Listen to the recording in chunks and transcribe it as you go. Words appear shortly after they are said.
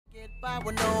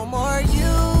With no more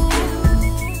you,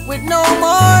 with no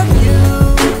more you,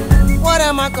 what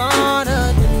am I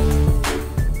gonna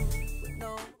do?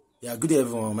 Yeah, good day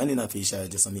everyone. My name is Fisha,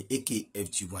 just on me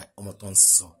AKFGY Omoton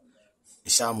so.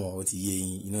 Shamo what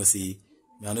you know say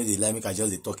me I know they like make I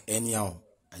just talk anyhow.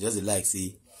 I just like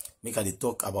say make I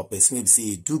talk about person maybe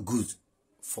say do good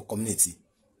for community.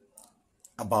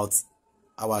 About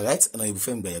our right and our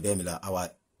friend by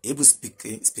our able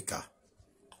speaker.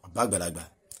 Bagbalagba.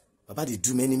 Baba they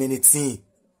do many things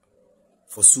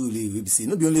for Sule. We be say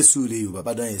no be only Sule,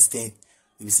 Baba don't extend.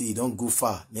 We be say you don't go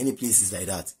far. Many places like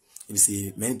that. We be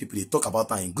say many people they talk about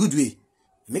that in good way.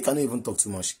 Make I not even talk too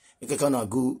much. Make I cannot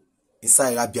go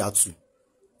inside Rabiatu.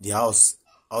 The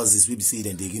houses we be say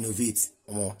then they renovate.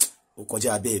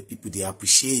 People they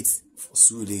appreciate for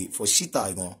Sule, for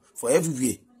Shitta, for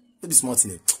everywhere. Maybe small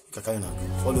thing. Make I cannot go.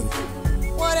 Follow me.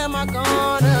 What am I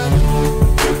gonna do?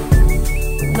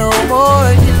 No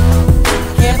more you.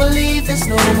 Can't believe there's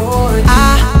no more you.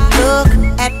 I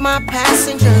look at my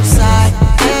passenger side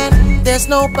and there's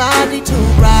nobody to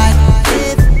ride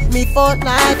with me for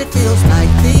life. It feels like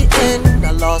the end.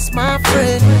 I lost my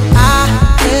friend.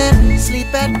 I can't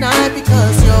sleep at night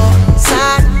because your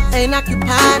side ain't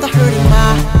occupied. The hurt in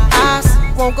my eyes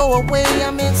won't go away.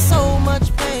 I'm in so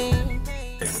much pain.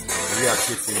 We are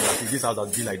kids. I think this house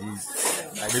has been like this,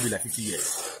 like maybe like 50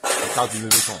 years without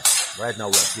renovation. Right now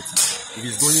we are kids. If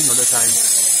it's going another time,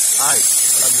 I'll be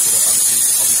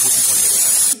putting on the other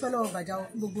time.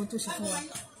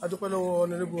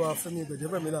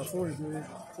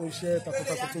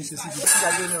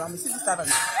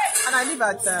 And I live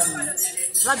at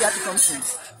Rabiatu Compton,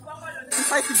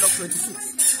 inside block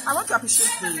 26. I want to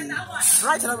appreciate the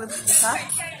right honorable speaker,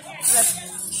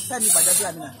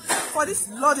 for this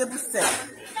laudable step,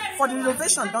 for the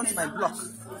renovation done to my block.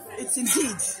 It's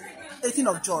indeed a thing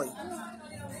of joy.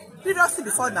 Previously,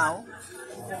 before now,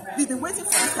 we've been waiting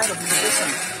for this kind of renovation.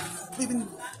 We've been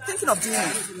thinking of doing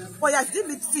it. But he has deemed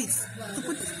it fit to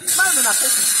put smiles on our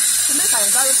faces, to make our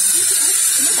environment beautiful,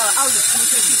 to make our houses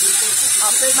beautiful.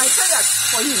 My prayers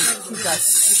for him is that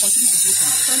we continue to grow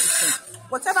from strength to strength.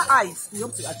 Whatever eyes we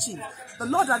hope to achieve, the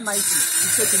Lord Almighty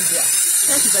will take him there.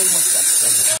 Thank you very much,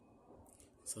 sir.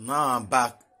 So now I'm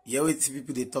back. Here with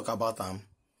people they talk about them.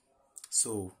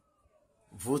 So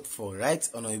vote for Right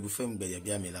Honorable Femi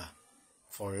Gbeyebiamila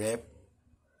for rep.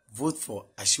 Vote for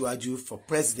Asiwaju for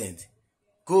president.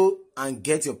 Go and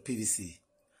get your PVC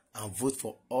and vote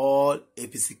for all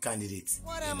APC candidates.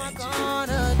 What am I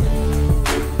gonna do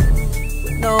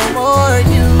with no more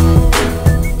you?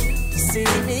 See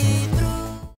me.